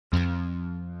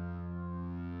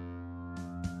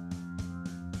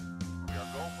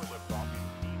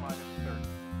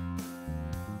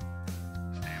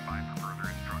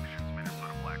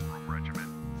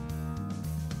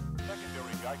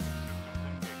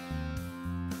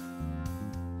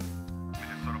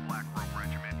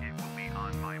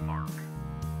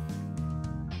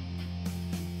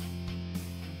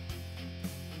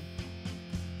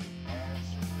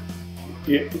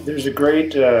there's a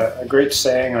great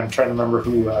saying. I'm trying to remember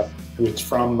who it's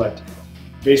from, but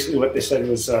basically what they said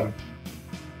was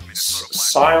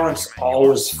silence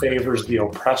always favors the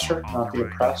oppressor, not the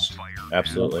oppressed.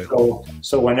 Absolutely.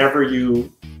 So whenever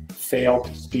you fail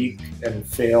to speak and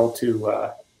fail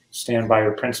to stand by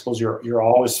your principles, you're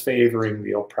always favoring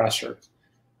the oppressor.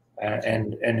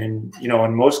 And in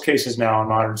in most cases now in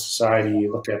modern society,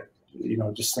 you look at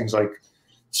just things like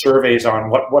surveys on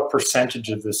what percentage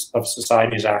of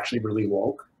society is actually really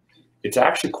woke. It's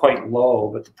actually quite low,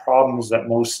 but the problem is that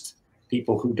most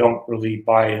people who don't really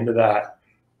buy into that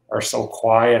are so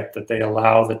quiet that they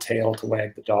allow the tail to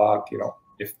wag the dog.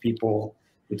 If people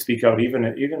would speak out, even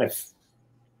if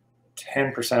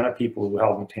 10% of people who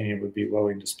held an opinion would be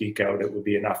willing to speak out, it would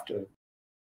be enough to.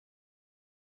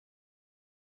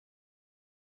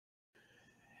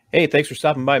 Hey, thanks for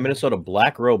stopping by Minnesota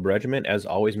Black Robe Regiment. As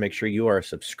always, make sure you are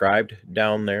subscribed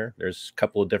down there. There's a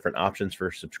couple of different options for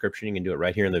subscription. You can do it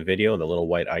right here in the video, the little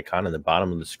white icon in the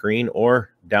bottom of the screen,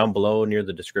 or down below near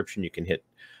the description, you can hit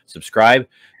subscribe.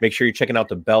 Make sure you're checking out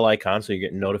the bell icon so you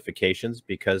get notifications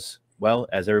because, well,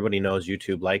 as everybody knows,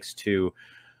 YouTube likes to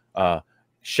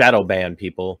shadow ban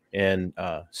people and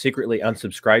secretly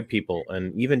unsubscribe people,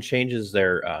 and even changes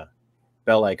their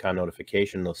bell icon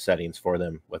notification, those settings for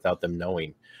them without them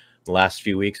knowing. The last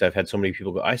few weeks, I've had so many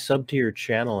people go, I sub to your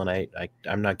channel and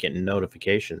I'm not getting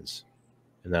notifications.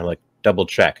 And I'm like, double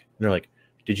check. And they're like,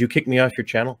 did you kick me off your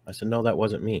channel? I said, no, that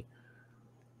wasn't me.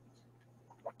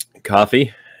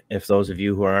 Coffee, if those of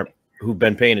you who've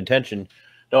been paying attention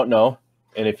don't know,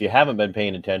 and if you haven't been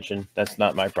paying attention, that's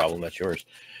not my problem, that's yours.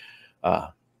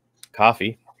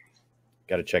 Coffee,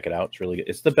 got to check it out. It's really good.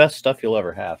 It's the best stuff you'll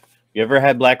ever have. You ever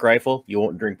had Black Rifle? You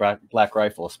won't drink Black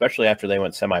Rifle, especially after they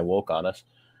went semi-woke on us.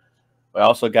 I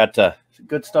also got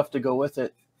good stuff to go with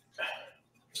it.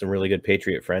 Some really good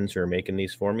Patriot friends who are making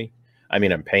these for me. I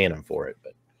mean, I'm paying them for it,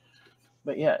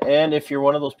 but yeah. And if you're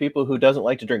one of those people who doesn't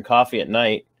like to drink coffee at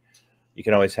night, you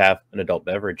can always have an adult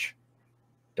beverage.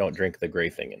 Don't drink the gray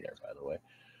thing in there, by the way.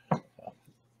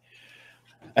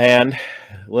 And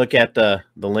look at the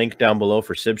link down below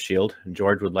for Sib Shield.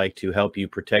 George would like to help you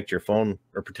protect your phone,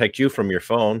 or protect you from your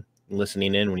phone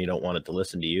listening in when you don't want it to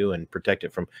listen to you, and protect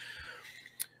it from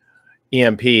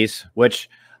EMPs, which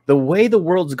the way the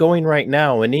world's going right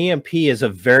now, an EMP is a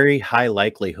very high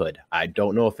likelihood. I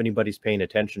don't know if anybody's paying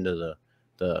attention to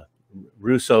the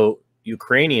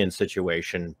Russo-Ukrainian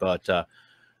situation, but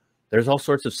there's all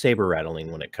sorts of saber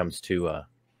rattling when it comes to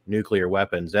nuclear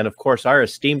weapons. And of course, our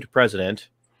esteemed president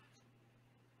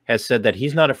has said that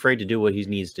he's not afraid to do what he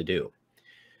needs to do.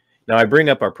 Now, I bring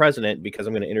up our president because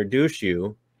I'm going to introduce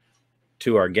you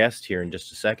to our guest here in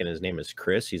just a second. His name is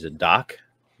Chris. He's a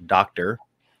doctor,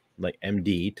 like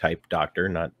MD type doctor,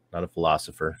 not a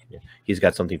philosopher. He's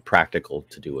got something practical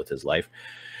to do with his life.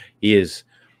 He is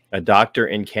a doctor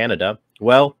in Canada.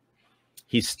 Well,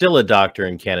 he's still a doctor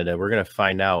in Canada. We're going to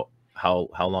find out how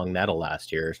long that'll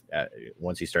last here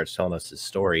once he starts telling us his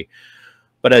story.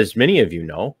 But as many of you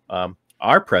know,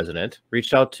 our president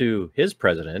reached out to his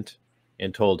president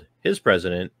and told his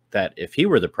president that if he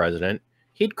were the president,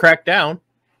 he'd crack down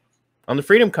on the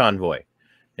Freedom Convoy.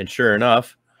 And sure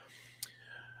enough,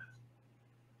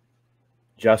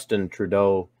 Justin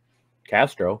Trudeau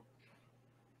Castro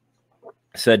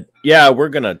said, yeah, we're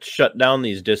going to shut down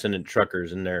these dissident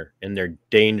truckers in their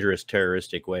dangerous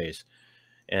terroristic ways.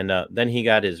 And then he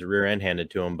got his rear end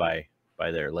handed to him by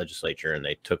their legislature, and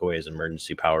they took away his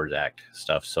Emergency Powers Act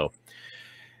stuff. So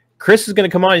Chris is going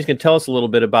to come on. He's going to tell us a little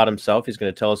bit about himself. He's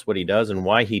going to tell us what he does and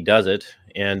why he does it.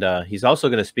 And he's also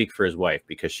going to speak for his wife,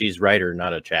 because she's writer,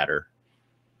 not a chatter.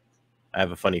 I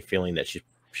have a funny feeling that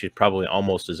she's probably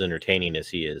almost as entertaining as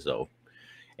he is, though.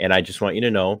 And I just want you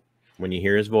to know, when you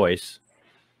hear his voice,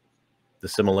 the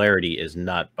similarity is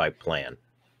not by plan.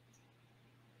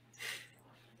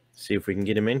 See if we can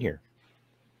get him in here.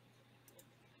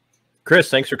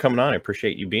 Chris, thanks for coming on. I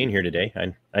appreciate you being here today.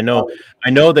 I know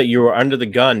that you were under the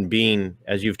gun, being,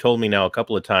 as you've told me now a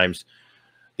couple of times,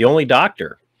 the only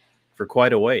doctor for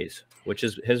quite a ways, which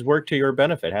has worked to your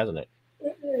benefit, hasn't it?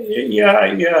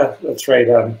 Yeah, that's right.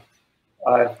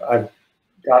 I've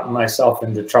gotten myself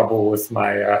into trouble with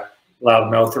my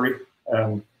loud mouthery.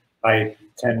 I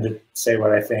tend to say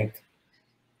what I think,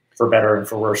 for better and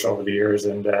for worse, over the years,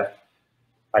 and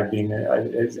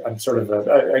I'm sort of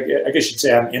I guess you'd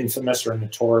say I'm infamous or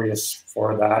notorious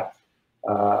for that.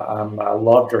 I'm a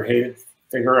loved or hated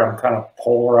figure. I'm kind of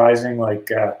polarizing, like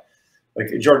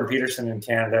Jordan Peterson in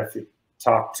Canada. If you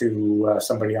talk to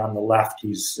somebody on the left,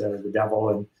 he's the devil,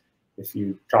 and if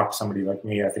you talk to somebody like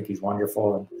me, I think he's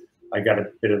wonderful. And I got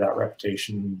a bit of that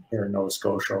reputation here in Nova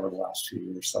Scotia over the last 2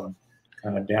 years, so I'm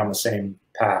kind of down the same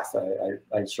path.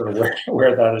 I sort of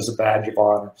wear that as a badge of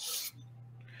honor.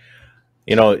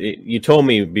 You know, you told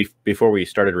me before we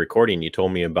started recording, you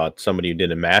told me about somebody who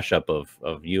did a mashup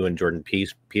of you and Jordan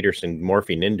Peterson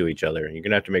morphing into each other. And you're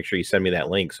gonna have to make sure you send me that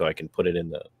link so I can put it in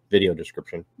the video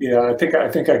description. Yeah, I think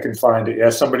I can find it.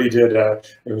 Yeah, somebody did.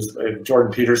 It was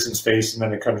Jordan Peterson's face, and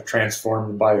then it kind of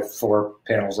transformed. And by 4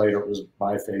 panels later, it was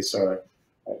my face. So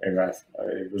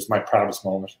it was my proudest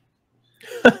moment.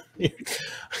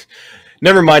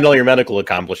 Never mind all your medical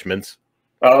accomplishments.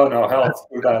 Oh no, health.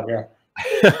 Yeah.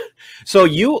 So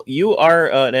you are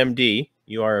an MD.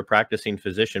 You are a practicing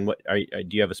physician. What do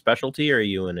you have a specialty? Or are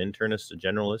you an internist, a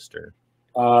generalist, or?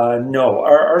 No,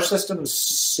 our system's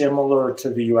similar to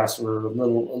the U.S. We're a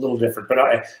little different. But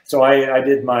I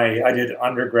did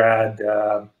undergrad.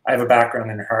 I have a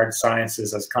background in hard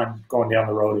sciences. I was kind of going down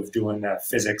the road of doing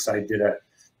physics. I did a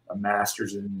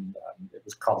master's in it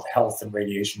was called health and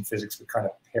radiation physics, but kind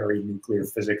of peri-nuclear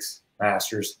physics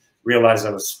master's. Realized I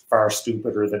was far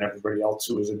stupider than everybody else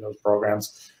who was in those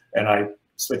programs, and I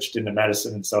switched into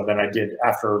medicine. And so then I did,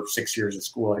 after 6 years of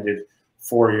school, I did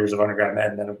 4 years of undergrad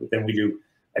med, and then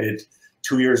I did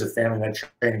 2 years of family med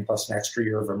training plus an extra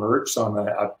year of emerge. So I'm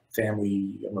a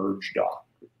family emerge doc,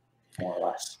 more or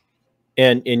less.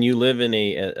 And you live in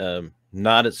a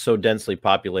not so densely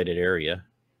populated area.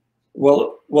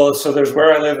 Well, so there's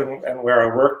where I live and where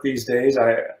I work these days.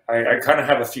 I kind of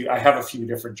have a few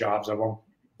different jobs. I won't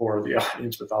bore the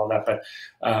audience with all that, but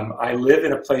I live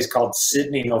in a place called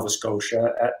Sydney, Nova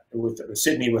Scotia, with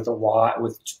Sydney with a Y,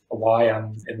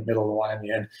 in the middle of the Y on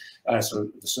the end. So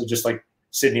just like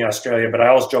Sydney, Australia. But I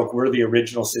always joke we're the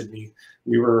original Sydney.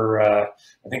 We were, I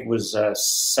think it was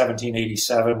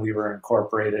 1787. We were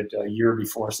incorporated a year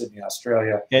before Sydney,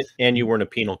 Australia. And you weren't a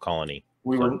penal colony.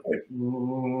 We were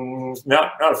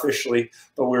not officially,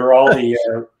 but we were all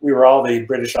the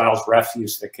British Isles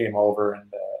refuse that came over and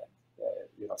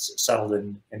settled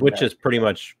in which is pretty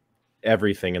much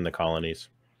everything in the colonies.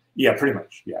 Yeah, pretty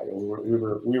much. Yeah,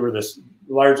 we were this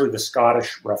largely the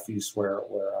Scottish refuse where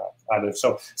I live.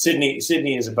 So Sydney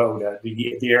is about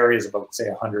the area is about say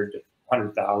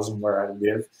 100,000 where I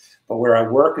live, but where I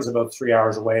work is about 3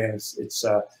 hours away, and it's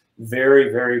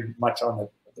very, very much on the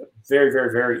very,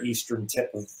 very, very eastern tip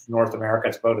of North America.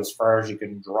 It's about as far as you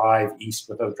can drive east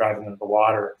without driving into the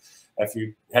water. If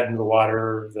you head into the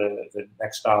water, the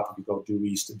next stop, if you go due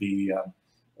east, to be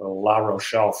La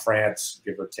Rochelle, France,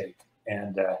 give or take.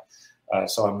 And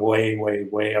so I'm way, way,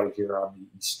 way out here on the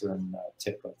eastern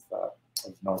tip of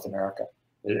North America,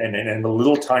 and a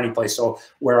little tiny place. So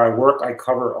where I work, I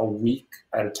cover a week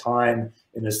at a time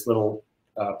in this little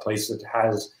place that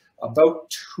has about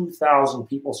 2,000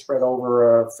 people spread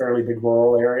over a fairly big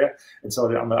rural area. And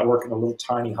so I work in a little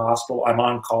tiny hospital. I'm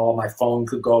on call. My phone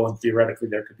could go, and theoretically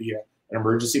there could be an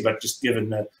emergency, but just given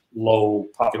the low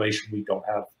population, we don't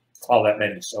have all that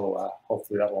many. So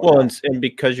hopefully that won't. Well, and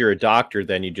because you're a doctor,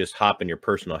 then you just hop in your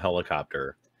personal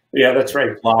helicopter. Yeah, that's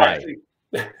right.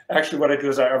 Actually, what I do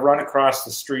is I run across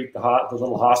the street. The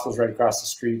little hospital's right across the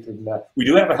street, and we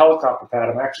do have a helicopter pad.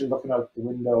 I'm actually looking out the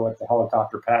window at the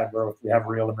helicopter pad where if we have a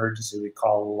real emergency, we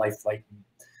call Life Flight,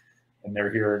 and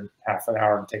they're here in half an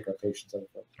hour and take our patients out.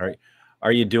 All right.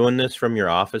 Are you doing this from your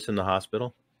office in the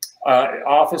hospital?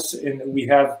 We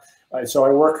have. So I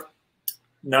work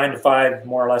 9 to 5,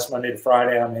 more or less, Monday to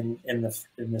Friday. I'm in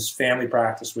this family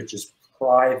practice, which is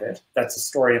private. That's a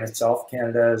story in itself.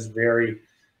 Canada is very,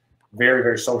 very,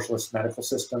 very socialist medical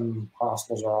system.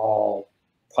 Hospitals are all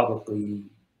publicly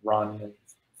run and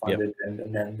funded, yep.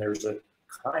 and then there's a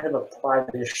kind of a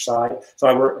private-ish side.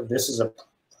 So this is a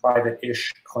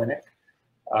private-ish clinic,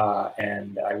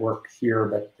 and I work here,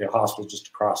 but the hospital's just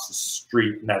across the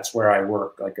street, and that's where I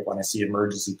work. Like when I see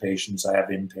emergency patients, I have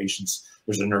inpatients.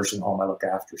 There's a nursing home I look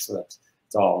after, so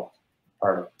it's all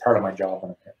part of my job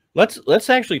when I'm here. Let's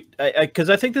actually, because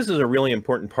I think this is a really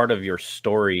important part of your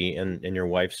story and your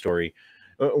wife's story.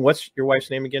 What's your wife's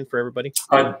name again for everybody?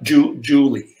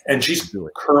 Julie, and she's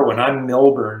Kerwin. I'm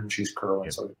Milburn. She's Kerwin,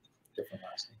 yeah. So different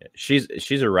last name.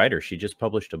 She's a writer. She just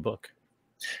published a book.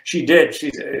 She did.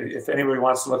 If anybody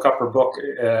wants to look up her book,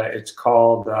 it's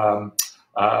called.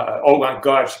 Oh my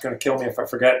God, she's gonna kill me if I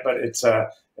forget. But it's the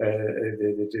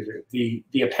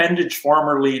appendage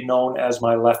formerly known as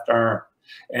my left arm.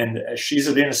 And she's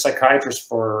been a psychiatrist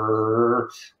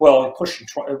for, well, pushing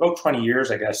about 20 years,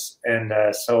 I guess. And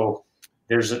so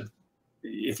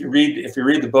if you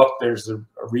read the book, there's a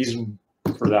reason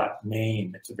for that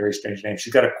name. It's a very strange name.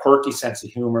 She's got a quirky sense of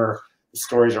humor. The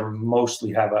stories are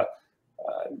mostly have a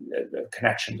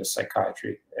connection to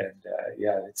psychiatry. And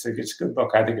yeah, it's a good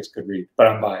book. I think it's a good read, but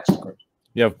I'm biased, of course.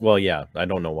 Yeah, well, yeah, I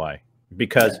don't know why.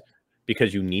 Because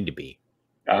you need to be.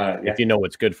 if you know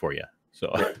what's good for you.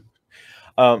 So,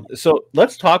 Yeah. so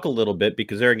let's talk a little bit,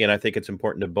 because there again, I think it's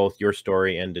important to both your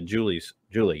story and to Julie,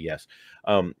 yes,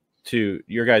 to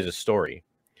your guys' story,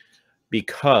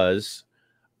 because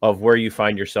of where you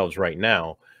find yourselves right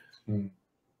now.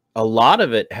 A lot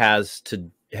of it has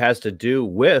to do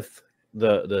with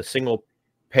the single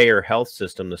payer health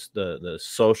system, the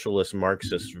socialist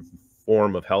Marxist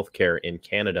form of healthcare in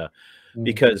Canada,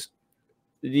 because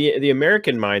the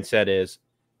American mindset is,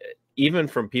 even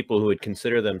from people who would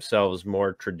consider themselves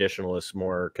more traditionalist,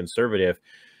 more conservative,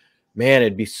 man,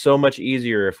 it'd be so much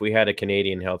easier if we had a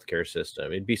Canadian healthcare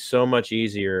system. It'd be so much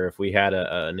easier if we had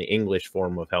an English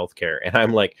form of healthcare. And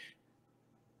I'm like,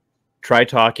 try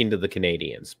talking to the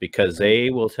Canadians, because they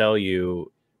will tell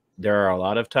you there are a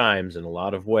lot of times and a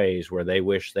lot of ways where they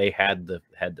wish they had the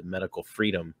medical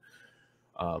freedom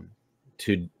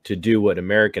to do what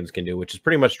Americans can do, which is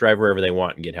pretty much drive wherever they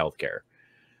want and get healthcare.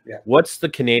 Yeah. What's the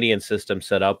Canadian system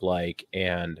set up like,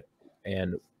 and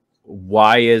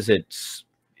why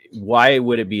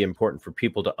would it be important for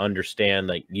people to understand,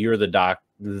 like, you're the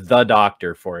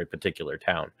doctor for a particular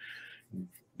town?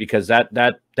 Because that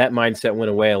mindset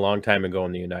went away a long time ago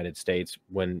in the United States,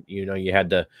 when, you know, you had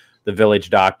the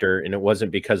village doctor, and it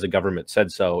wasn't because the government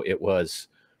said so.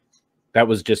 That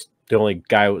was just the only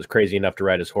guy who was crazy enough to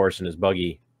ride his horse and his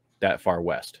buggy that far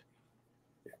west.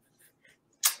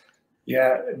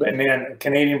 Yeah, but man,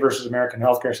 Canadian versus American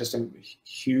healthcare system,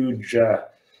 huge.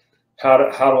 How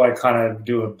do I kind of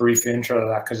do a brief intro to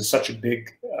that, because it's such a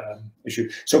big issue.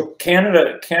 So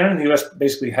Canada and the U.S.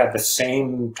 basically had the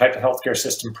same type of healthcare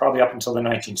system probably up until the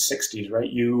 1960s, right?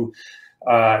 You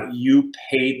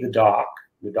paid the doc.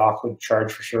 The doc would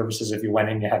charge for services. If you went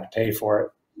in, you had to pay for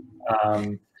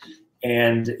it.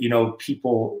 And you know,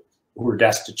 people who were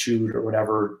destitute or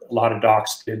whatever, a lot of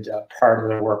docs did part of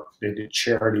their work. They did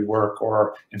charity work,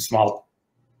 or in small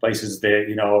places, they,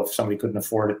 you know, if somebody couldn't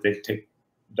afford it, they'd take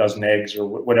a dozen eggs or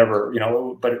whatever, you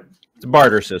know. But it's a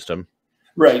barter system,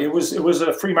 right? It was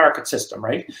a free market system,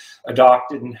 right? A doc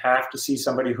didn't have to see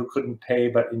somebody who couldn't pay,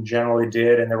 but in general they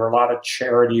did. And there were a lot of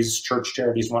charities, church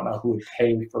charities, and whatnot, who would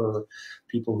pay for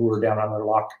people who were down on their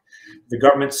luck. The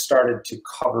government started to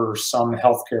cover some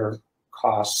healthcare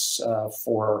costs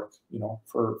for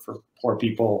poor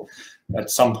people at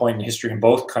some point in history in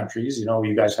both countries. You know,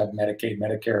 you guys had Medicaid,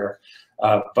 Medicare,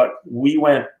 but we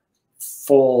went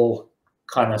full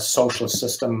kind of socialist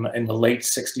system in the late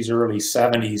 60s, early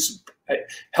 70s.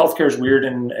 Healthcare is weird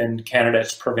in Canada.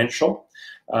 It's provincial.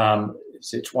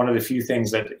 It's one of the few things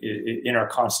that in our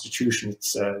constitution,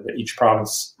 it's that each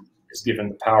province is given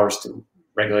the powers to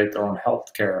regulate their own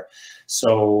health care.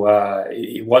 So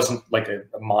it wasn't like a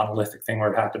monolithic thing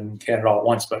where it happened in Canada all at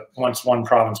once, but once one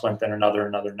province went, then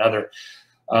another.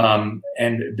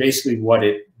 And basically what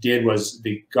it did was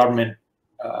the government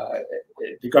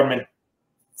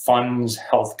funds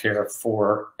healthcare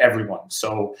for everyone.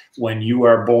 So when you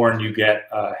are born, you get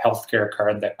a healthcare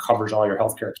card that covers all your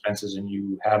healthcare expenses, and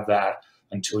you have that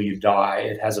until you die.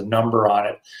 It has a number on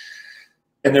it.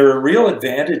 And there are real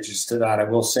advantages to that, I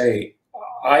will say.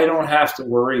 I don't have to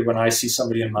worry when I see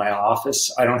somebody in my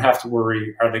office. I don't have to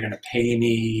worry, are they going to pay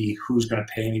me? Who's going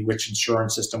to pay me? Which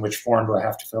insurance system? Which form do I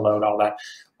have to fill out? All that.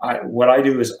 What I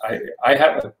do is I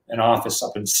have an office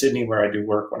up in Sydney where I do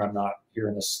work when I'm not here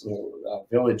in this little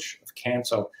village of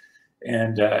Canso.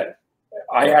 And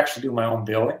I actually do my own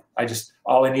billing.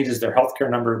 All I need is their healthcare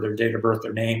number, their date of birth,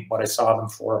 their name, what I saw them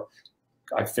for.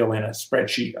 I fill in a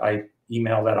spreadsheet. I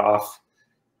email that off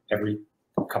every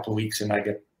couple of weeks, and I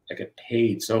get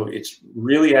paid. So it's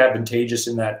really advantageous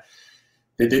in that.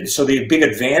 So the big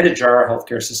advantage our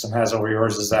healthcare system has over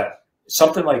yours is that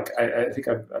something like, I think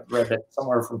I've read that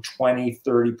somewhere from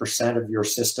 20–30% of your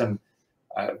system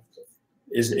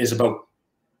is about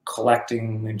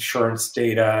collecting insurance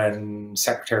data and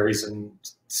secretaries and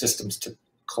systems to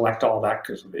collect all that,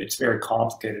 because it's very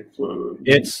complicated.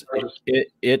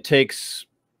 It takes,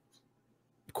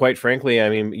 quite frankly, I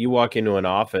mean, you walk into an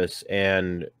office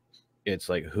and it's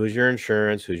like, who's your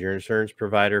insurance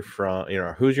provider from, you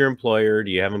know, who's your employer?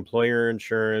 Do you have employer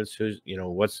insurance? Who's, you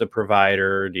know, what's the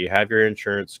provider? Do you have your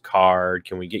insurance card?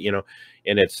 Can we get, you know,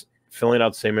 and it's filling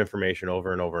out the same information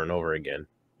over and over and over again.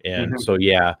 And so,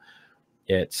 yeah,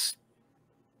 it's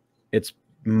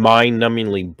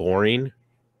mind-numbingly boring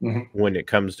when it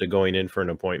comes to going in for an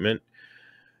appointment.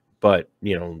 But,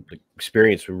 you know, the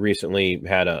experience, we recently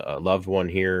had a loved one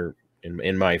here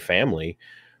in my family,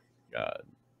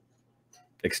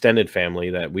 extended family,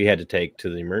 that we had to take to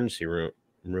the emergency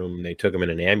room. They took him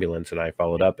in an ambulance, and I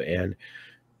followed up, and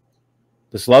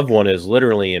this loved one is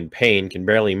literally in pain, can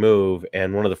barely move.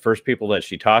 And one of the first people that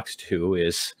she talks to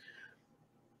is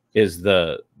is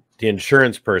the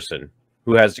insurance person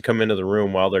who has to come into the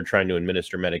room while they're trying to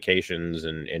administer medications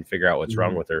and figure out what's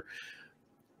wrong with her,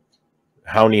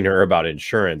 hounding her about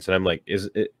insurance. And I'm like,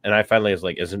 and I finally was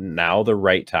like, isn't now the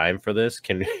right time for this?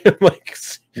 Can like,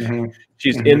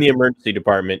 she's in the emergency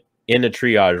department in a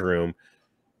triage room.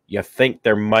 You think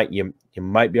you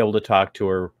might be able to talk to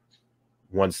her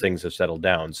once things have settled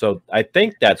down. So I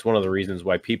think that's one of the reasons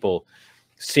why people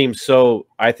seem so,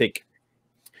 I think,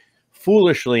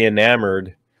 foolishly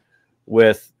enamored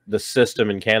with the system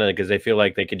in Canada, because they feel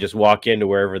like they could just walk into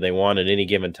wherever they want at any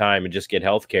given time and just get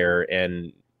healthcare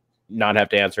and not have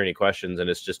to answer any questions, and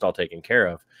it's just all taken care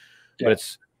of. Yeah.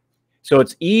 But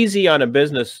it's easy on a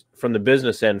business, from the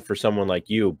business end, for someone like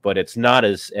you, but it's not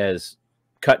as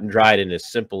cut and dried and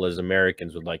as simple as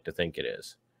Americans would like to think it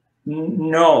is.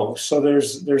 No. So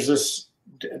there's this,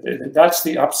 that's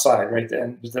the upside, right?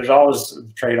 And there's always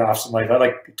trade-offs in life. I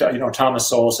like, Thomas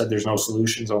Sowell said there's no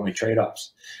solutions, only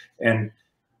trade-offs. And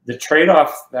the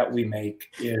trade-off that we make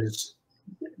is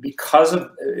because of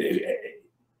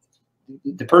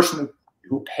the person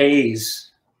who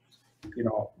pays,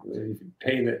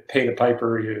 pay the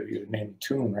piper, you name the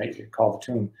tune, right? You call the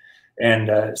tune.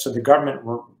 And so the government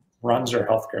runs our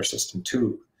healthcare system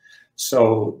too.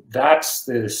 So that's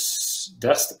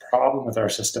the problem with our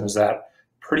system, is that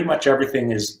pretty much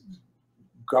everything is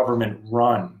government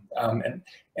run.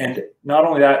 And not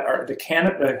only that, the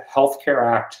Canada Healthcare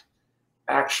Act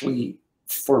actually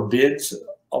forbids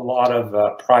a lot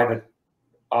of private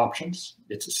options.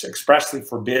 It's expressly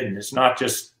forbidden. It's not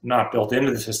just not built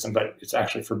into the system, but it's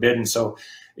actually forbidden. So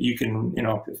you can,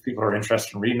 if people are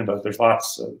interested in reading about it, there's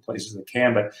lots of places that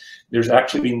can, but there's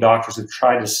actually been doctors who've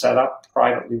tried to set up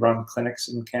privately run clinics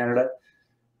in Canada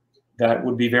that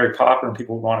would be very popular and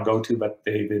people would want to go to, but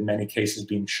they've in many cases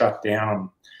been shut down.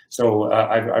 So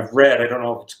I've read, I don't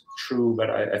know if it's true, but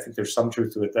I think there's some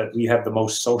truth to it, that we have the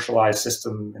most socialized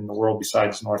system in the world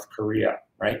besides North Korea,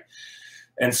 right?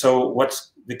 And so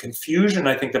what's the confusion,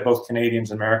 I think, that both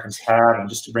Canadians and Americans have, and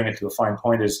just to bring it to a fine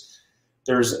point, is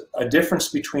there's a difference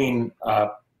between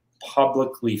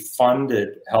publicly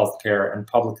funded healthcare and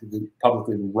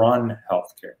publicly run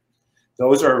healthcare.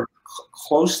 Those are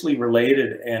closely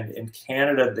related, and in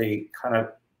Canada they kind of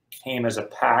came as a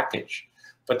package,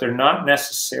 but they're not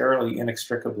necessarily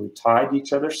inextricably tied to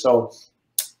each other. So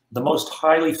the most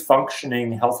highly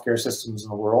functioning healthcare systems in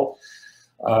the world,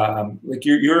 like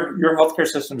your healthcare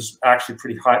system is actually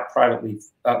pretty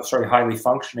highly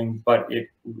functioning, but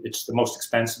it's the most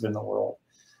expensive in the world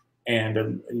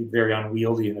and very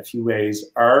unwieldy in a few ways.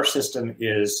 Our system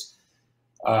is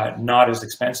not as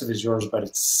expensive as yours, but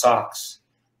it sucks.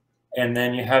 And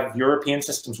then you have European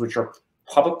systems which are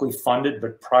publicly funded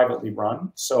but privately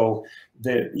run. So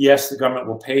yes, the government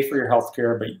will pay for your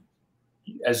healthcare, but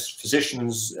as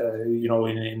physicians,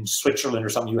 in Switzerland or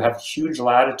something, you have huge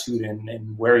latitude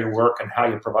in where you work and how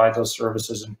you provide those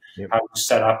services, and how you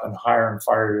set up and hire and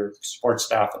fire your support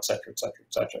staff, et cetera, et cetera,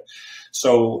 et cetera.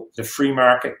 So the free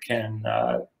market can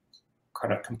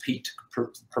kind of compete to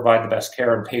provide the best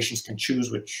care, and patients can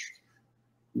choose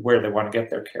where they want to get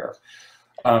their care.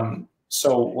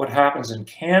 So what happens in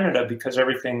Canada, because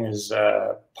everything is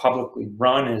publicly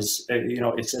run, is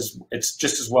it's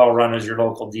just as well run as your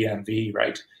local DMV,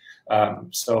 right?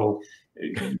 So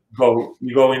you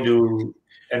go into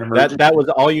an emergency. That was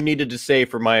all you needed to say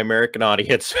for my American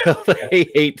audience. They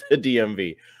hate the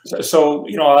DMV. So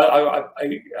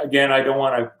again, I don't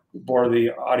want to bore the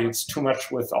audience too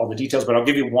much with all the details, but I'll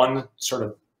give you one sort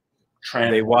of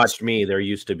trend. They watched me. They're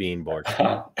used to being bored.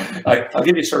 I'll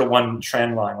give you sort of one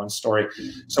trend line, one story.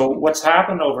 So what's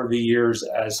happened over the years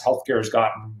as healthcare has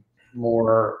gotten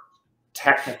more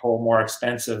technical, more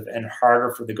expensive, and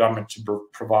harder for the government to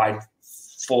provide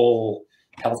full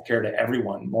healthcare to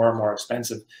everyone, more and more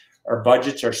expensive, our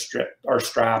budgets are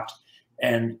strapped,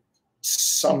 and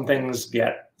some things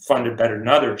get funded better than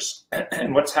others.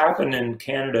 And what's happened in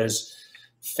Canada is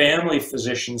family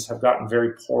physicians have gotten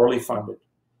very poorly funded.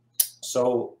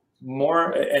 So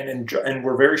and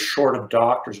we're very short of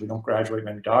doctors. We don't graduate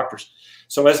many doctors.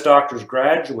 So as doctors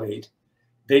graduate,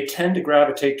 they tend to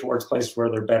gravitate towards places where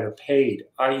they're better paid,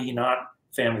 i.e. not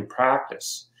family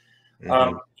practice.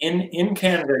 In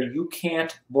Canada, you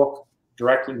can't book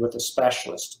directly with a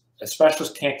specialist. A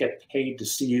specialist can't get paid to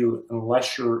see you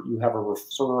unless you have a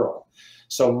referral.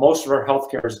 So most of our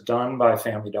healthcare is done by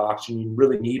family docs, and you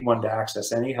really need one to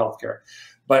access any healthcare.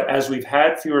 But as we've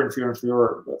had fewer and fewer and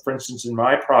fewer, for instance, in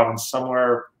my province,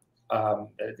 somewhere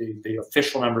the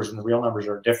official numbers and the real numbers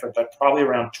are different, but probably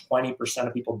around 20%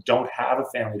 of people don't have a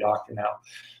family doctor now.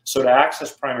 So to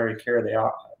access primary care,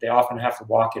 they often have to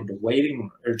walk into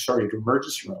to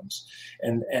emergency rooms,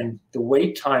 and the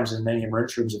wait times in many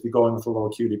emergency rooms, if you go in with a low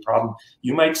acuity problem,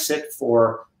 you might sit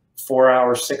for 4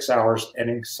 hours, 6 hours, and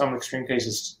in some extreme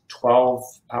cases, 12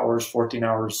 hours, 14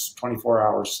 hours, 24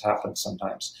 hours happens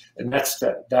sometimes. And that's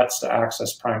to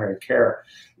access primary care.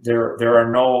 There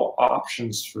are no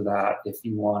options for that if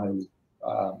you want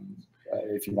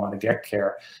to get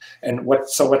care. And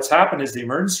what's happened is the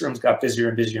emergency rooms got busier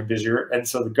and busier and busier, and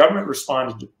so the government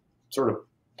responded to sort of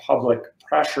public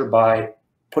pressure by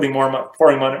pouring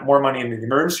more money into the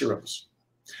emergency rooms.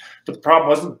 But the problem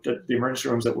wasn't that the emergency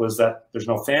rooms, it was that there's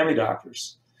no family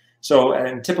doctors. So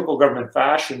in typical government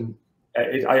fashion,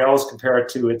 I always compare it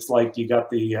to, it's like you got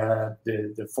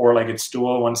the four-legged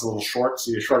stool, one's a little short,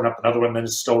 so you shorten up another one, then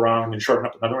it's still wrong, and then shorten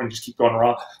up another one, and just keep going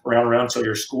around, so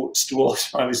your stool is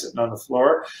finally sitting on the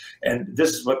floor. And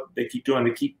this is what they keep doing.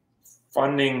 They keep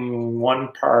funding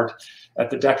one part at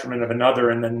the detriment of another,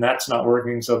 and then that's not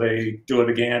working, so they do it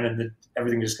again, and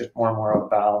everything just gets more and more out of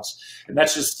balance. And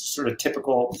that's just sort of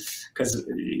typical, because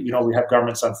we have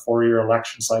governments on 4-year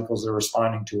election cycles. They're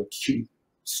responding to acute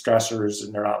stressors,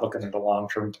 and they're not looking at a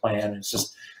long-term plan. It's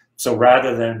just, so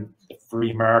rather than the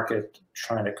free market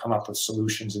trying to come up with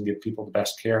solutions and give people the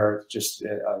best care, it's just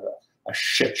a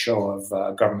shit show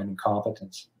of government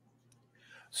incompetence.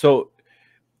 So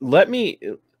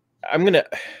I'm gonna,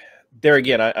 there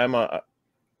again, I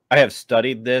have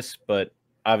studied this, but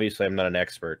obviously I'm not an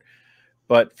expert.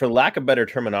 But for lack of better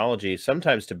terminology,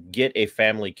 sometimes to get a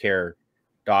family care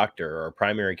doctor or a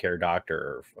primary care doctor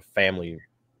or a family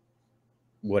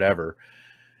whatever,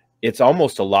 it's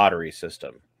almost a lottery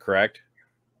system, correct?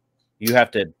 You have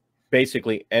to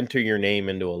basically enter your name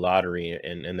into a lottery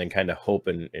and then kind of hope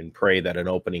and pray that an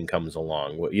opening comes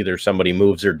along. Either somebody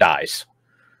moves or dies.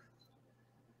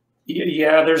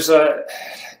 Yeah,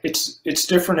 it's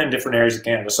different in different areas of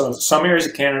Canada. So in some areas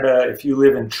of Canada, if you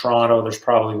live in Toronto, there's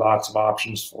probably lots of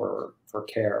options for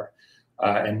care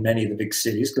in many of the big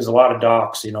cities, because a lot of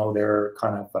docs, they're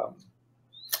kind of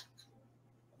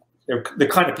they're the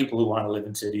kind of people who want to live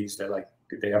in cities.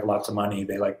 They have lots of money.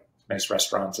 They like nice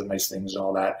restaurants and nice things and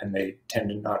all that, and they tend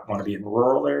to not want to be in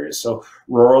rural areas. So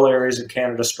rural areas in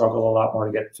Canada struggle a lot more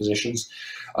to get physicians.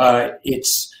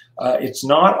 It's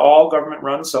not all government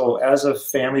run. So as a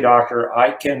family doctor,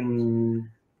 I can,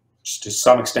 to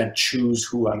some extent, choose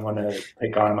who I'm going to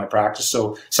take on in my practice.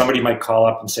 So somebody might call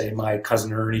up and say, my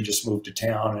cousin Ernie just moved to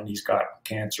town and he's got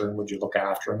cancer, and would you look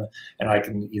after him? And I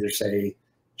can either say,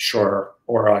 sure,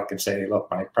 or I can say, look,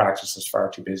 my practice is far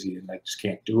too busy and I just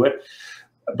can't do it.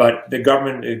 But the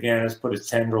government, again, has put its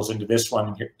tendrils into this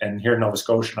one. And here in Nova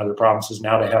Scotia and other provinces,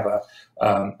 now they have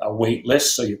a wait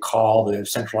list. So you call the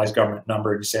centralized government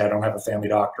number and you say, I don't have a family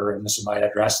doctor and this is my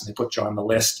address, and they put you on the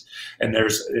list. And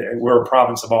we're a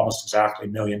province of almost exactly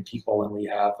 1 million people, and we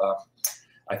have,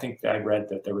 I think I read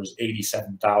that there was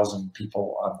 87,000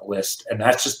 people on the list, and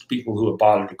that's just people who have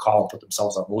bothered to call and put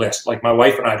themselves on the list. Like my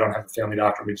wife and I don't have a family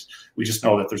doctor. We just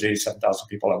know that there's 87,000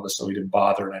 people on the list, so we didn't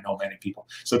bother, and I know many people.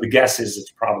 So the guess is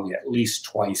it's probably at least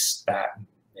twice that,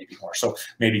 maybe more. So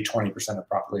maybe 20% of the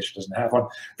population doesn't have one.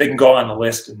 They can go on the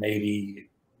list, and maybe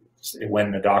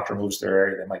when the doctor moves to their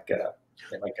area, they might get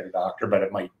a doctor, but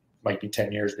it might be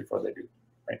 10 years before they do.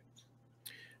 Right?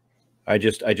 I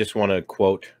just want to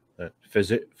quote,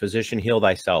 physician, heal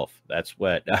thyself. That's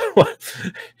what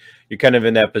you're kind of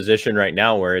in that position right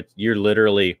now, where you're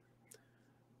literally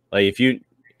like,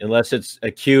 unless it's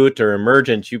acute or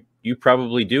emergent, you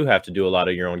probably do have to do a lot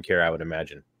of your own care, I would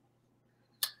imagine.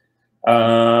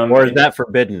 Or is that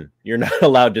forbidden? You're not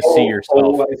allowed to see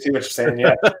yourself. I see what you're saying.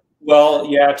 Yeah. Well,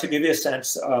 yeah, to give you a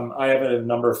sense, I have a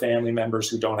number of family members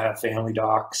who don't have family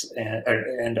docs,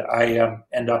 and I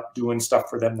end up doing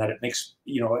stuff for them that it makes,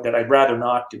 that I'd rather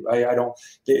not do. I don't,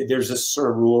 there's this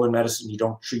sort of rule in medicine, you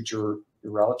don't treat your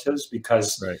relatives,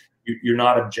 because right. You're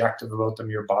not objective about them,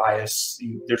 you're biased.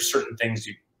 There's certain things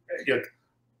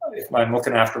if I'm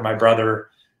looking after my brother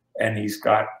and he's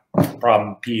got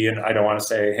problem P, and I don't want to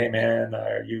say, hey man,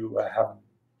 are you having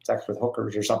sex with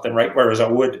hookers or something, right? Whereas I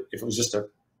would, if it was just a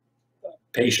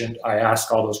patient, I ask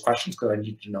all those questions because I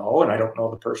need to know, and I don't know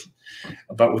the person.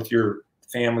 But with your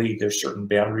family, there's certain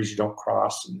boundaries you don't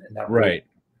cross, and that right.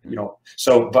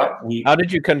 So, but how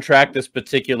did you contract this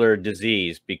particular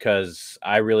disease? Because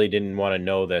I really didn't want to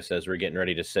know this as we're getting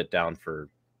ready to sit down for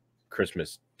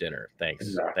Christmas dinner. Thanks.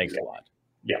 Exactly. Thanks a lot.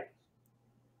 Yeah.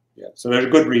 Yeah. So there's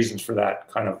good reasons for that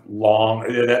kind of long,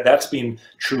 that's been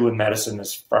true in medicine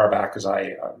as far back as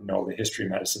I know the history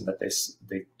of medicine,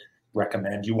 that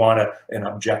recommend. You want an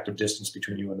objective distance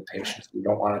between you and the patient. You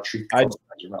don't want to treat close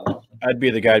as relevant. I'd be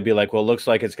the guy to be like, well, looks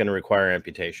like it's going to require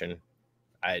amputation.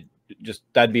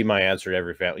 That'd be my answer to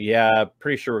every family. Yeah,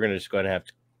 pretty sure we're just going to have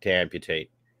to amputate.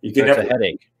 You can never, a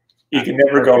headache. You can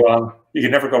never go wrong. You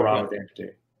can never go wrong with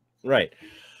amputating. Right.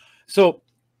 So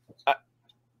I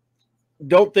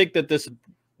don't think that this is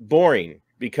boring,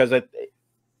 because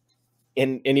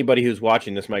anybody who's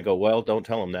watching this might go, well, don't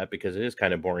tell them that, because it is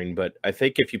kind of boring. But I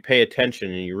think if you pay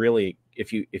attention, and you really,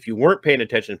 if you weren't paying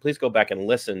attention, please go back and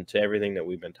listen to everything that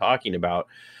we've been talking about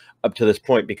up to this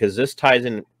point, because this ties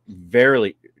in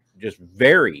very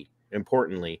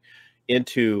importantly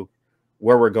into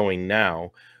where we're going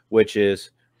now, which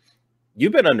is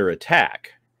you've been under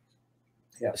attack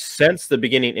since the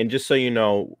beginning. And just so you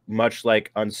know, much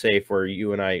like Unsafe, where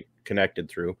you and I connected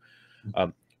through,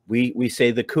 we say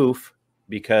the Coof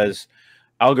because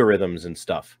algorithms and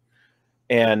stuff.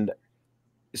 And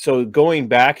so going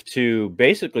back to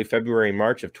basically February,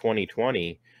 March of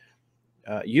 2020,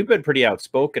 you've been pretty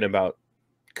outspoken about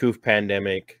Coof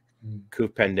pandemic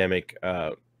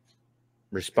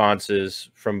responses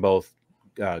from both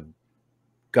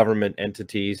government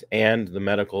entities and the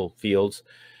medical fields,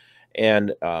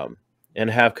 and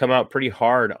have come out pretty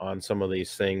hard on some of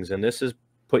these things. And this has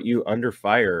put you under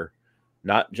fire,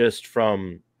 not just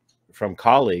from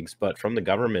colleagues, but from the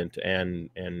government and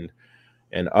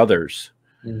others.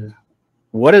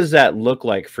 What does that look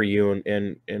like for you?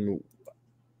 And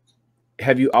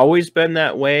have you always been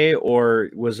that way, or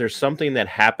was there something that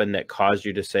happened that caused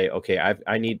you to say, okay,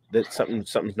 I need that,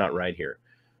 something's not right here?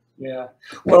 Yeah.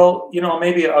 Well, you know,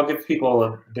 maybe I'll give people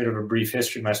a bit of a brief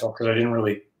history myself, because I didn't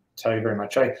really tell you very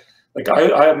much.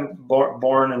 I'm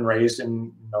born and raised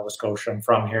in Nova Scotia. I'm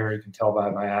from here. You can tell by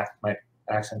my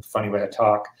accent, funny way I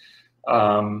talk.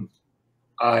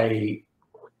 I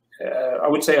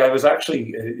would say I was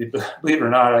actually, believe it or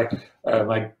not,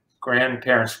 my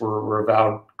grandparents were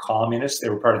avowed communists. They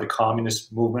were part of the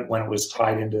communist movement when it was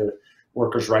tied into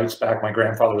workers' rights back. My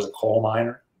grandfather was a coal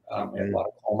miner, and a lot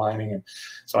of coal mining. And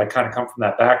so I kind of come from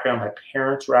that background. My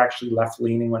parents were actually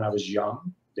left-leaning when I was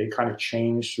young. They kind of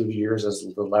changed through the years as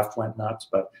the left went nuts,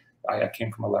 but I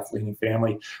came from a left-leaning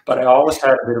family. But I always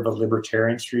had a bit of a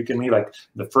libertarian streak in me. Like,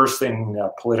 the first thing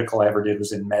political I ever did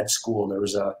was in med school. There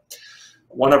was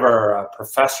one of our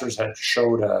professors had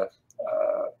showed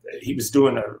he was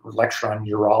doing a lecture on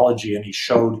urology, and he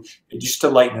showed, just to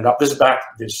lighten it up,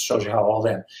 this shows you how old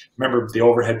I am. Remember the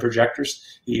overhead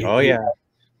projectors?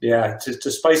 Yeah,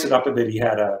 to spice it up a bit, he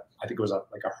had I think it was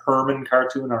like a Herman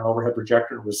cartoon on an overhead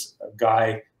projector. It was a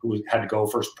guy who had to go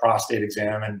for his prostate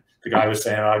exam, and the guy was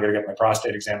saying, oh, I gotta get my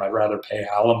prostate exam, I'd rather pay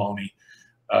alimony.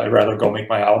 I'd rather go make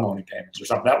my alimony payments or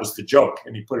something. That was the joke,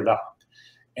 and he put it up.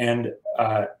 And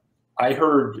I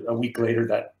heard a week later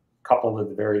that a couple of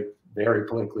the very, very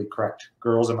politically correct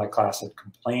girls in my class had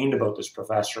complained about this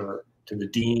professor to the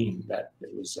dean, that it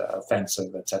was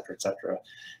offensive, et cetera,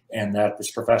 and that this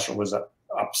professor was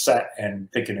upset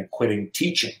and thinking of quitting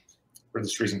teaching for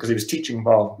this reason, because he was teaching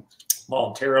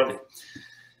voluntarily.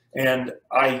 And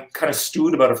I kind of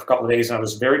stewed about it for a couple of days, and I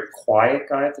was a very quiet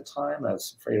guy at the time. I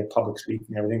was afraid of public speaking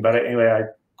and everything. But anyway, I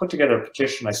put together a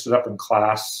petition. I stood up in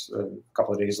class a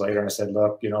couple of days later, and I said,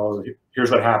 look, you know,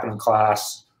 here's what happened in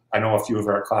class. I know a few of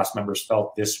our class members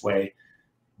felt this way,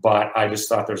 but I just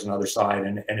thought there's another side.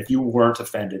 And if you weren't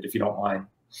offended, if you don't mind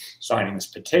signing this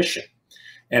petition.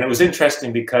 And it was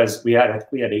interesting because we had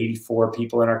 84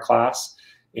 people in our class,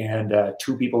 and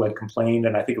 2 people had complained,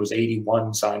 and I think it was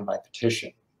 81 signed my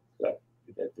petition that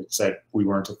said we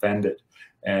weren't offended.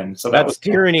 And so that was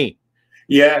tyranny.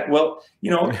 Yeah, well, you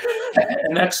know,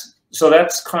 and that's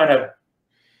kind of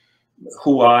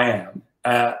who I am.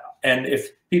 And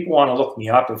if people want to look me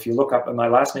up, if you look up, and my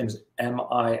last name is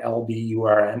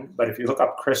Milburn, but if you look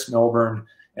up Chris Milburn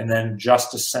and then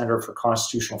Justice Center for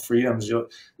Constitutional Freedoms,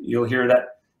 you'll hear that.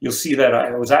 You'll see that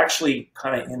I was actually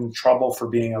kind of in trouble for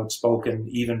being outspoken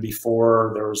even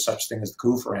before there was such thing as the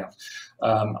Coof around.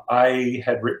 I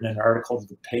had written an article to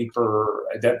the paper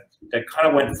that kind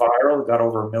of went viral. It got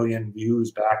over 1 million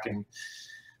views back in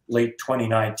late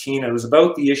 2019. It was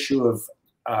about the issue of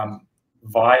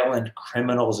violent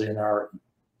criminals in our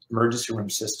emergency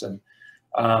room system.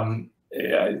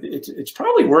 It's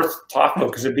probably worth talking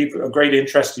about because it'd be of great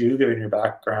interest to you, given your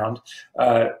background.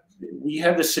 We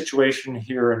had this situation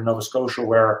here in Nova Scotia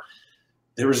where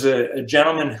there was a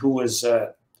gentleman who was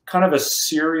kind of a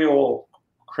serial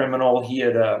criminal. He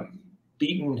had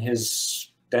beaten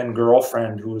his then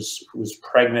girlfriend who was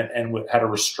pregnant and had a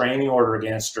restraining order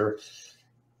against her,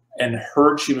 and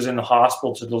heard she was in the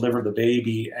hospital to deliver the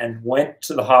baby, and went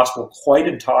to the hospital quite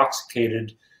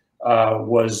intoxicated,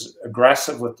 was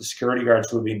aggressive with the security guards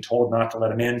who were being told not to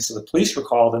let him in. So the police were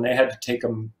called and they had to take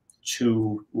him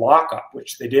to lockup,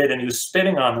 which they did. And he was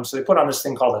spitting on them. So they put on this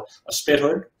thing called a spit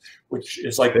hood, which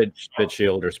is like spit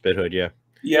shield or spit hood. Yeah.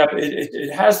 Yeah,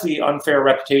 it has the unfair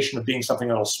reputation of being something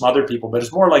that'll smother people, but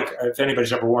it's more like if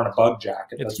anybody's ever worn a bug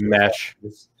jacket. It's mesh.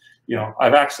 You know,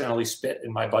 I've accidentally spit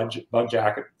in my bug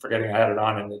jacket, forgetting I had it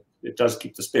on, and it does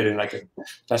keep the spit in. I can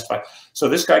testify. So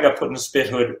this guy got put in a spit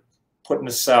hood, put in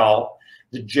a cell.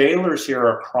 The jailers here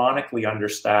are chronically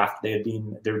understaffed. There had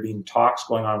been talks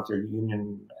going on with their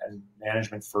union and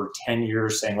management for 10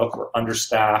 years saying, look, we're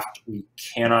understaffed. We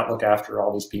cannot look after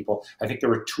all these people. I think there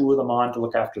were 2 of them on to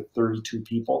look after 32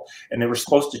 people. And they were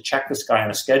supposed to check this guy on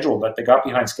a schedule, but they got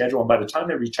behind schedule. And by the time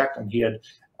they rechecked him, he had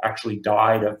actually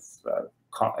died of,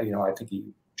 you know, I think he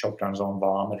choked on his own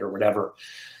vomit or whatever.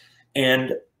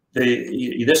 And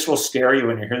this will scare you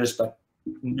when you hear this, but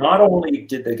not only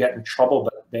did they get in trouble,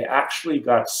 but they actually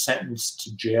got sentenced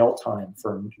to jail time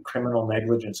for criminal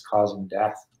negligence causing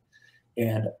death.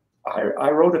 And I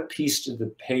wrote a piece to the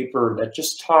paper that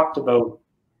just talked about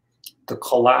the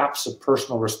collapse of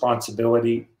personal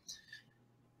responsibility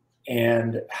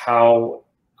and how,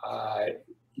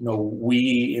 you know,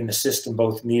 we in the system,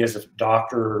 both me as a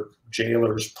doctor,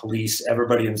 jailers, police,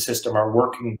 everybody in the system are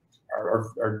working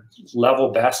our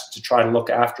level best to try to look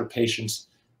after patients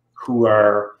who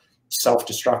are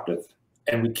self-destructive,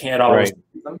 and we can't always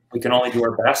do them. We can only do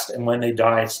our best, and when they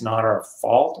die, it's not our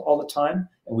fault all the time,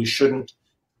 and we shouldn't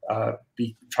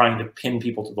be trying to pin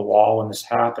people to the wall when this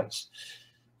happens.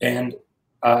 And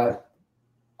I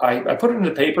put it in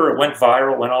the paper. It went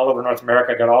viral, went all over North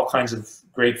America. I got all kinds of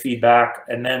great feedback,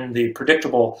 and then the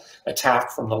predictable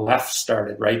attack from the left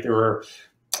started, right? There were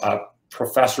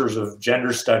professors of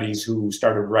gender studies who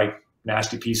started to write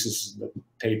nasty pieces in the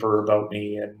paper about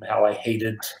me and how I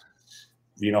hated,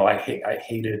 you know, I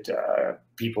hated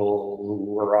people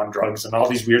who were on drugs, and all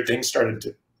these weird things started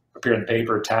to appear in the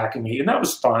paper attacking me, and that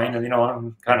was fine. And, you know,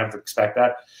 I'm kind of expect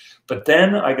that. But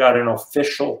then I got an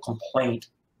official complaint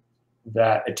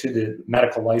that to the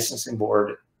medical licensing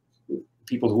board,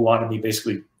 people who wanted me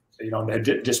basically, you know,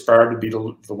 disbarred to be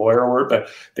the lawyer word, but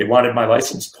they wanted my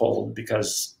license pulled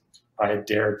because I had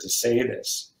dared to say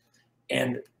this.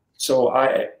 And so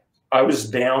I was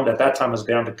bound, at that time I was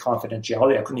bound to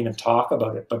confidentiality. I couldn't even talk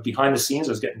about it. But behind the scenes,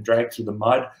 I was getting dragged through the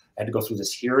mud. I had to go through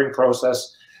this hearing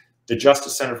process. The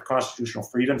Justice Center for Constitutional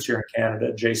Freedoms here in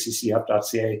Canada,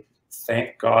 jccf.ca,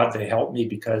 thank God they helped me,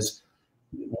 because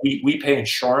we pay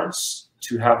insurance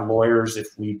to have lawyers if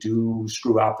we do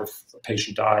screw up, if a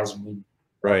patient dies. And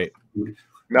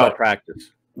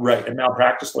malpractice. Right, and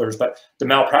malpractice lawyers. But the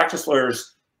malpractice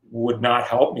lawyers would not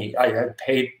help me. I had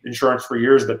paid insurance for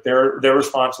years, but their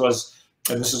response was,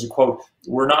 and this is a quote,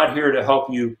 "We're not here to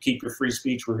help you keep your free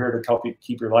speech. We're here to help you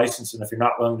keep your license. And if you're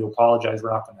not willing to apologize,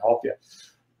 we're not going to help you."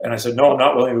 And I said, "No, I'm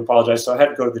not willing to apologize." So I had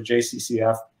to go to the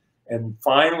JCCF, and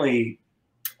finally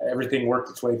everything worked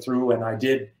its way through, and I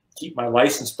did keep my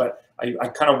license. But I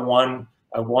kind of won.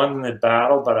 I won the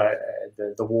battle, but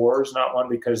the war is not won,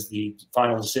 because the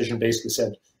final decision basically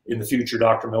said, in the future,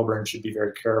 Dr. Milburn should be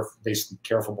very careful, basically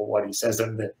careful about what he says.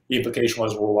 And the implication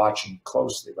was we're watching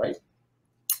closely, right?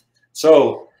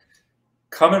 So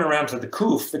coming around to the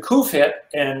Coof hit,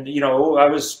 and, you know, I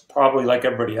was probably like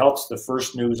everybody else, the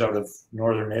first news out of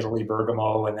Northern Italy,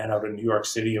 Bergamo, and then out of New York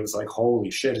City, it was like, holy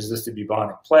shit, is this the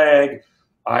bubonic plague?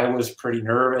 I was pretty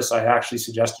nervous. I actually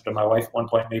suggested to my wife at one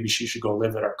point, maybe she should go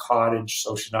live at our cottage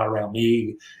so she's not around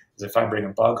me, because if I bring a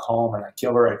bug home and I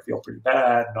kill her, I'd feel pretty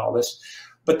bad and all this.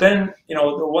 But then, you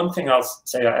know, the one thing I'll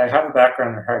say, I have a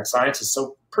background in hard sciences,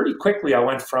 so pretty quickly I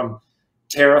went from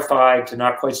terrified to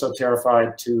not quite so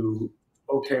terrified to,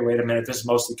 okay, wait a minute, this is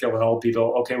mostly killing old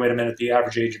people. Okay, wait a minute, the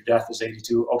average age of death is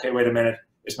 82. Okay, wait a minute,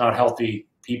 it's not healthy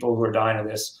people who are dying of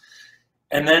this.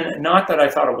 And then, not that I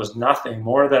thought it was nothing,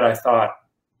 more that I thought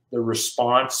the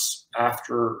response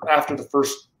after the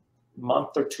first month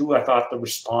or two, I thought the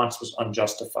response was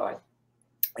unjustified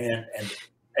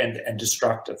and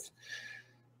destructive.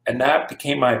 And that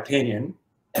became my opinion.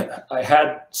 I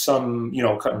had some, you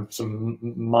know, some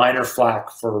minor flack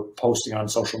for posting on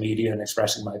social media and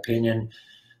expressing my opinion.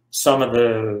 Some of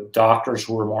the doctors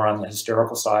who were more on the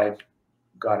hysterical side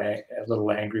got a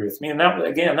little angry with me. And that,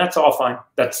 again, that's all fine.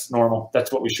 That's normal.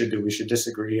 That's what we should do. We should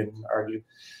disagree and argue.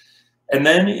 And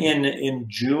then in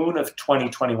June of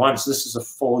 2021, so this is a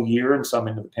full year and some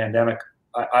into the pandemic,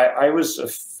 I was a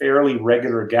fairly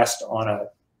regular guest on a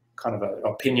kind of an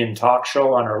opinion talk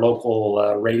show on our local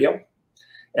radio.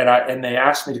 And they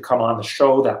asked me to come on the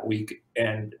show that week,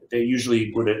 and they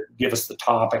usually would give us the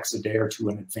topics a day or two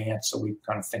in advance, so we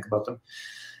kind of think about them.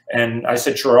 And I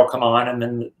said, sure, I'll come on. And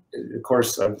then, of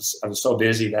course, I was so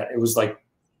busy that it was like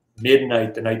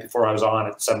midnight the night before I was on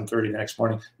at 7:30 the next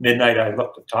morning. Midnight, I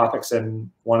looked at topics, and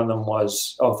one of them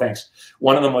was, oh, thanks.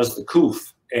 One of them was the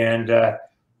Coof, and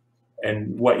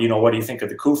what do you think of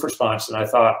the Coof response? And I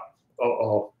thought,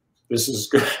 oh, this is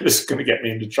going to get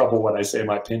me into trouble when I say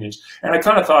my opinions. And I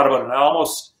kind of thought about it, and I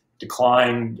almost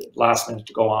declined last minute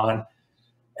to go on.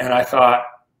 And I thought,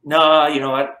 nah, you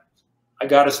know what? I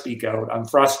got to speak out. I'm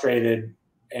frustrated,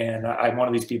 and I'm one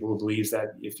of these people who believes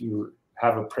that if you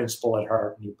have a principle at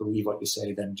heart and you believe what you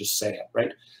say, then just say it,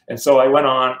 right? And so I went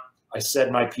on. I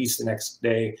said my piece the next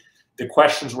day. The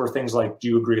questions were things like, do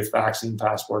you agree with vaccine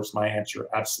passports? My answer,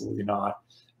 absolutely not.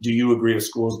 Do you agree with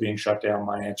schools being shut down?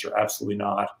 My answer, absolutely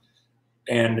not.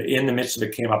 And in the midst of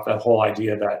it came up that whole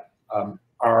idea that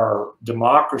our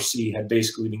democracy had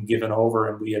basically been given over,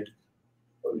 and we had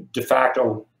de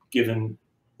facto given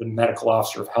the medical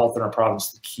officer of health in our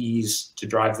province the keys to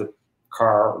drive the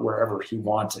car wherever he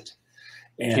wanted.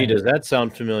 And gee, does that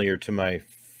sound familiar to my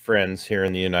friends here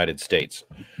in the United States?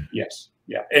 Yes,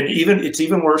 yeah, and it's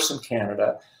even worse in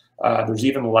Canada. There's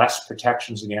even less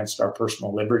protections against our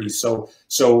personal liberties. So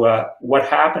what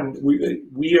happened?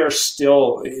 We are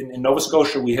still in Nova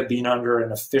Scotia. We have been under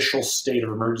an official state of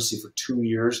emergency for 2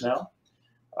 years now,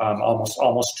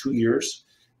 almost 2 years.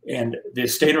 And the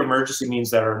state of emergency means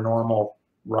that our normal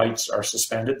rights are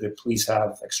suspended. The police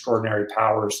have extraordinary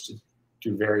powers to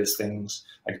do various things.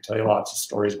 I could tell you lots of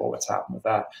stories about what's happened with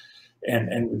that.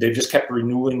 And they've just kept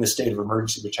renewing the state of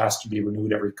emergency, which has to be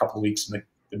renewed every couple of weeks. And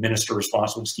the minister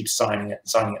responsible just keeps signing it and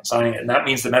signing it and signing it. And that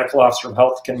means the medical officer of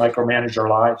health can micromanage our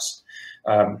lives.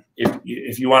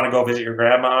 If you want to go visit your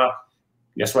grandma,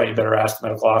 guess what? You better ask the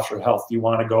medical officer of health. You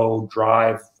want to go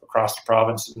drive across the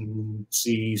province and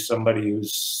see somebody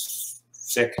who's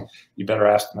sick, you better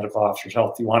ask the medical officer of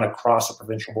health. You want to cross a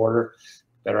provincial border,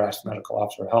 better ask the medical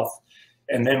officer of health.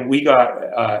 And then we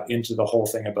got into the whole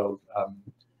thing about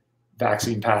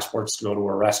vaccine passports to go to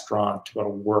a restaurant, to go to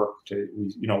work.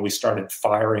 We started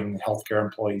firing healthcare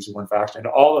employees who weren't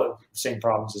vaccinated. All of the same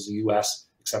problems as the U.S.,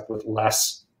 except with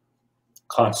less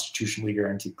constitutionally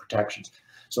guaranteed protections.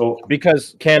 So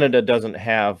because Canada doesn't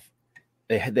have,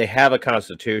 they have a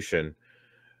constitution,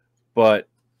 but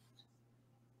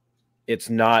it's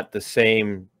not the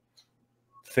same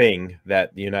thing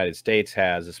that the United States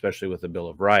has, especially with the Bill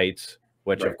of Rights,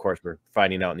 which of course we're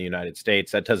finding out in the United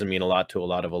States. That doesn't mean a lot to a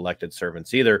lot of elected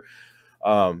servants either.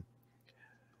 But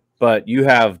you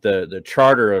have the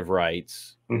Charter of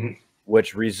Rights,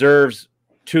 which reserves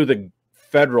to the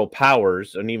federal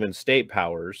powers and even state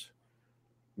powers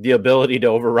the ability to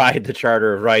override the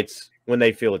Charter of Rights when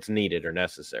they feel it's needed or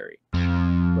necessary. We are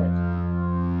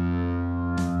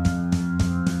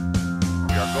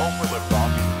going for the